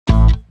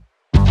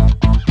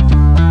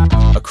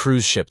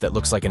cruise ship that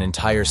looks like an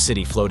entire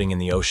city floating in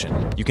the ocean.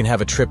 You can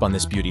have a trip on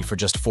this beauty for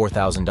just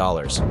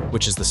 $4,000,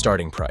 which is the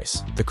starting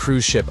price. The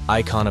cruise ship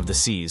Icon of the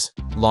Seas,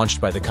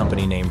 launched by the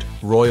company named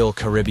Royal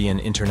Caribbean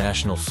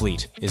International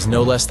Fleet, is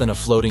no less than a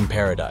floating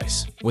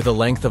paradise. With a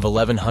length of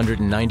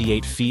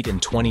 1,198 feet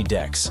and 20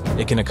 decks,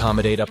 it can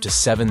accommodate up to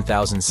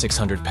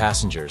 7,600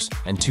 passengers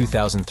and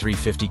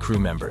 2,350 crew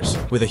members.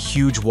 With a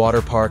huge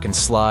water park and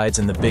slides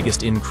and the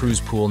biggest in-cruise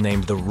pool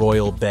named the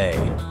Royal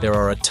Bay, there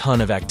are a ton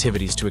of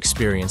activities to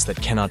experience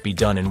that cannot be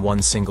done in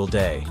one single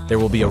day. There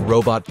will be a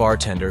robot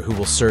bartender who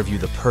will serve you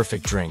the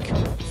perfect drink,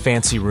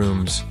 fancy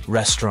rooms,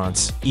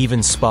 restaurants,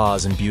 even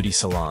spas and beauty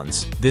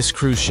salons. This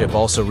cruise ship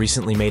also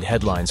recently made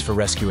headlines for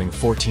rescuing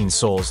 14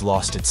 souls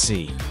lost at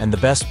sea. And the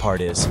best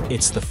part is,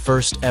 it's the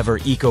first ever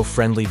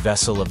eco-friendly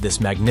vessel of this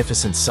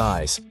magnificent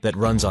size that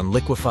runs on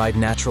liquefied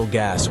natural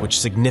gas, which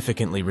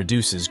significantly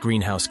reduces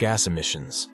greenhouse gas emissions.